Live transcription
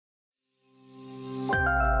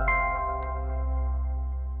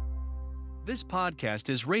This podcast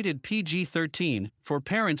is rated PG-13 for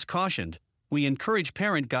parents cautioned. We encourage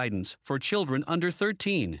parent guidance for children under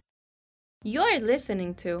 13. You're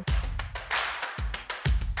listening to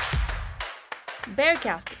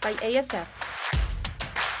Bearcast by ASF.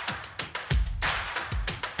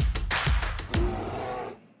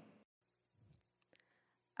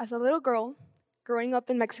 As a little girl, growing up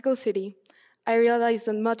in Mexico City, I realized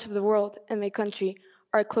that much of the world and my country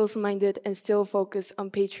are close-minded and still focused on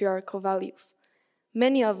patriarchal values.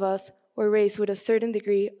 Many of us were raised with a certain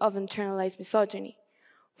degree of internalized misogyny.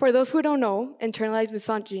 For those who don't know, internalized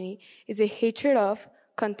misogyny is a hatred of,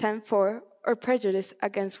 contempt for, or prejudice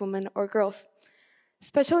against women or girls.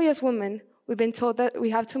 Especially as women, we've been told that we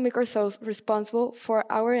have to make ourselves responsible for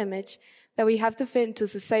our image, that we have to fit into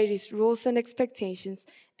society's rules and expectations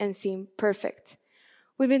and seem perfect.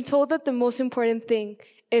 We've been told that the most important thing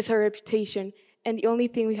is our reputation, and the only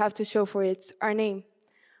thing we have to show for it's our name.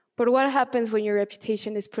 But what happens when your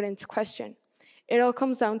reputation is put into question? It all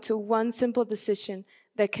comes down to one simple decision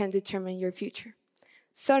that can determine your future.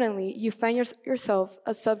 Suddenly, you find yourself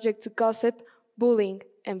a subject to gossip, bullying,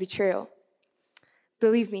 and betrayal.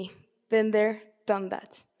 Believe me, been there, done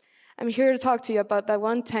that. I'm here to talk to you about that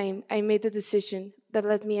one time I made the decision that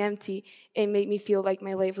left me empty and made me feel like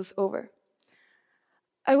my life was over.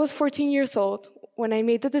 I was 14 years old when I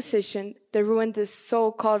made the decision that ruined this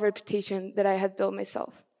so-called reputation that I had built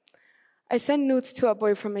myself. I sent nudes to a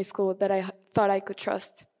boy from my school that I thought I could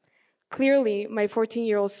trust. Clearly, my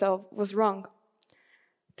 14-year-old self was wrong.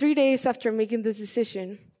 3 days after making this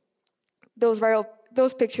decision,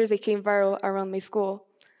 those pictures became viral around my school.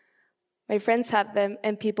 My friends had them,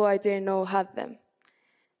 and people I didn't know had them.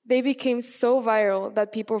 They became so viral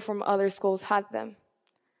that people from other schools had them.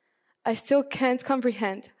 I still can't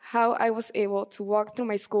comprehend how I was able to walk through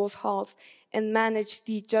my school's halls and manage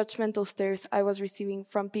the judgmental stares I was receiving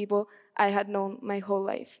from people I had known my whole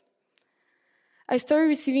life. I started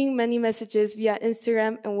receiving many messages via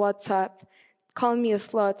Instagram and WhatsApp, calling me a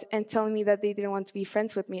slut and telling me that they didn't want to be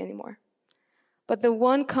friends with me anymore. But the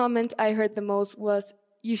one comment I heard the most was,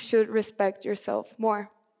 "You should respect yourself more."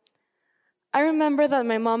 I remember that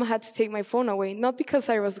my mom had to take my phone away, not because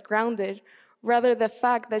I was grounded, rather the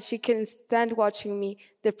fact that she couldn't stand watching me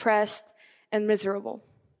depressed and miserable.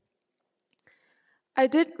 I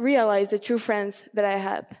did realize the true friends that I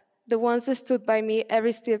had, the ones that stood by me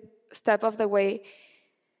every step of the way.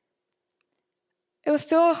 It was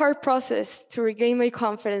still a hard process to regain my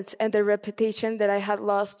confidence and the reputation that I had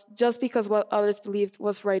lost just because what others believed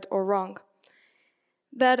was right or wrong.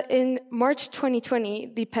 That in March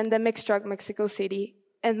 2020, the pandemic struck Mexico City,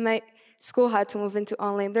 and my school had to move into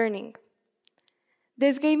online learning.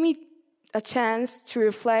 This gave me a chance to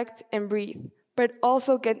reflect and breathe, but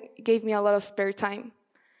also gave me a lot of spare time.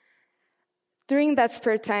 During that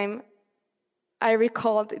spare time, I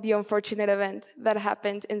recalled the unfortunate event that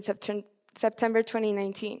happened in September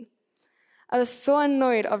 2019. I was so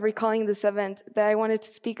annoyed of recalling this event that I wanted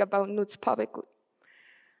to speak about nudes publicly.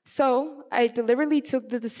 So I deliberately took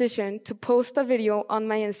the decision to post a video on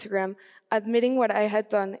my Instagram admitting what I had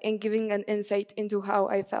done and giving an insight into how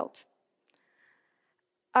I felt.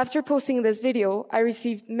 After posting this video, I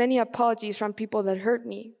received many apologies from people that hurt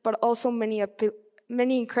me, but also many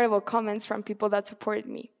incredible comments from people that supported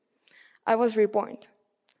me. I was reborn.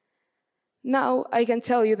 Now I can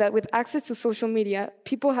tell you that with access to social media,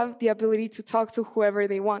 people have the ability to talk to whoever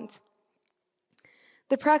they want.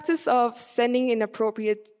 The practice of sending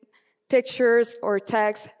inappropriate pictures or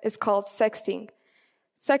texts is called sexting.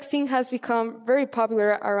 Sexting has become very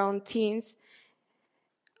popular around teens.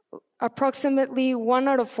 Approximately 1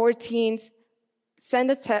 out of 4 teens send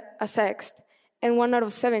a text, and 1 out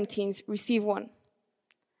of 7 teens receive one.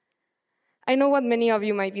 I know what many of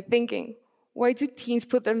you might be thinking. Why do teens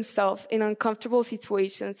put themselves in uncomfortable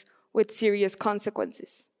situations with serious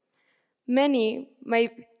consequences? Many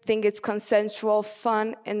might think it's consensual,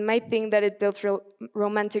 fun, and might think that it builds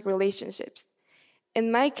romantic relationships.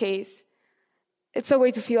 In my case, it's a way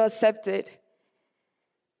to feel accepted.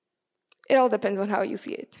 It all depends on how you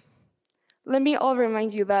see it. Let me all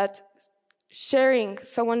remind you that sharing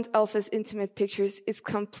someone else's intimate pictures is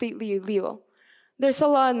completely illegal. There's a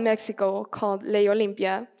law in Mexico called Ley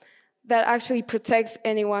Olimpia that actually protects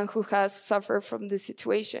anyone who has suffered from this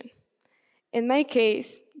situation. In my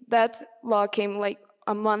case, that law came like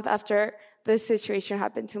a month after this situation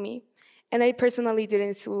happened to me, and I personally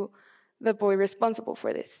didn't sue the boy responsible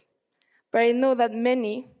for this. But I know that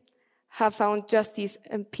many have found justice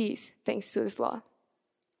and peace thanks to this law.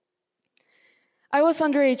 I was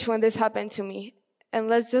underage when this happened to me, and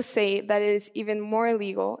let's just say that it is even more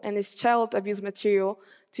illegal and is child abuse material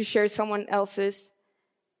to share someone else's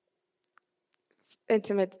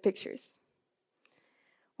intimate pictures.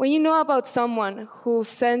 When you know about someone who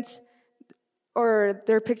sends or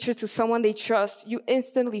their pictures to someone they trust, you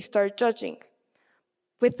instantly start judging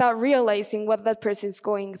without realizing what that person is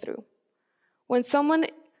going through. When someone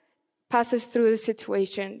passes through this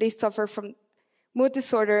situation, they suffer from mood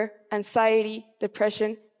disorder, anxiety,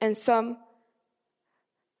 depression, and some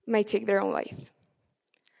might take their own life.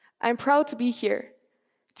 I'm proud to be here,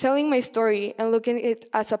 telling my story and looking at it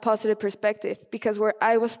as a positive perspective, because where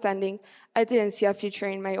I was standing, I didn't see a future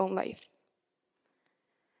in my own life.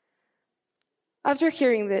 After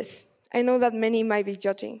hearing this, I know that many might be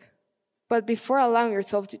judging, but before allowing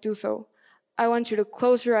yourself to do so, I want you to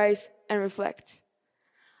close your eyes and reflect.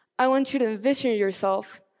 I want you to envision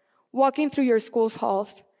yourself walking through your school's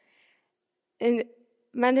halls and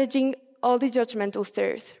managing all the judgmental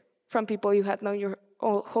stares from people you had known your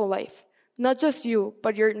whole life. Not just you,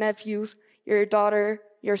 but your nephews, your daughter,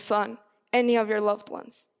 your son, any of your loved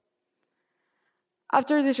ones.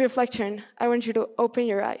 After this reflection, I want you to open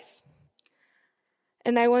your eyes.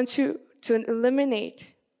 And I want you to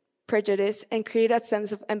eliminate prejudice and create a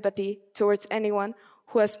sense of empathy towards anyone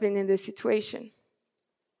who has been in this situation.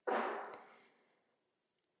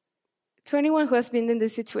 To anyone who has been in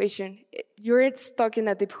this situation, you're stuck in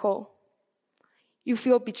a deep hole. You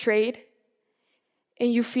feel betrayed,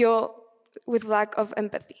 and you feel with lack of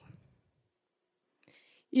empathy.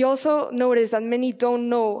 You also notice that many don't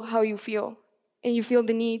know how you feel, and you feel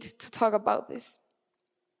the need to talk about this.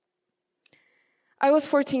 I was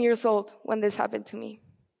 14 years old when this happened to me,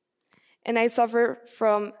 and I suffer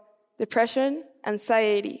from depression,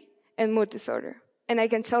 anxiety, and mood disorder. And I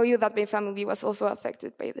can tell you that my family was also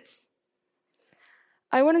affected by this.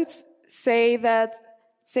 I wouldn't say that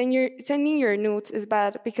sending your nudes is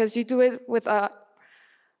bad because you do it with a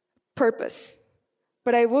purpose.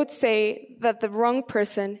 But I would say that the wrong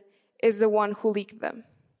person is the one who leaked them.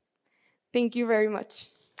 Thank you very much.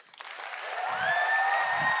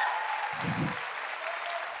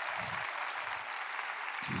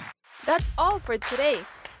 That's all for today.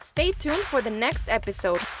 Stay tuned for the next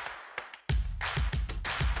episode.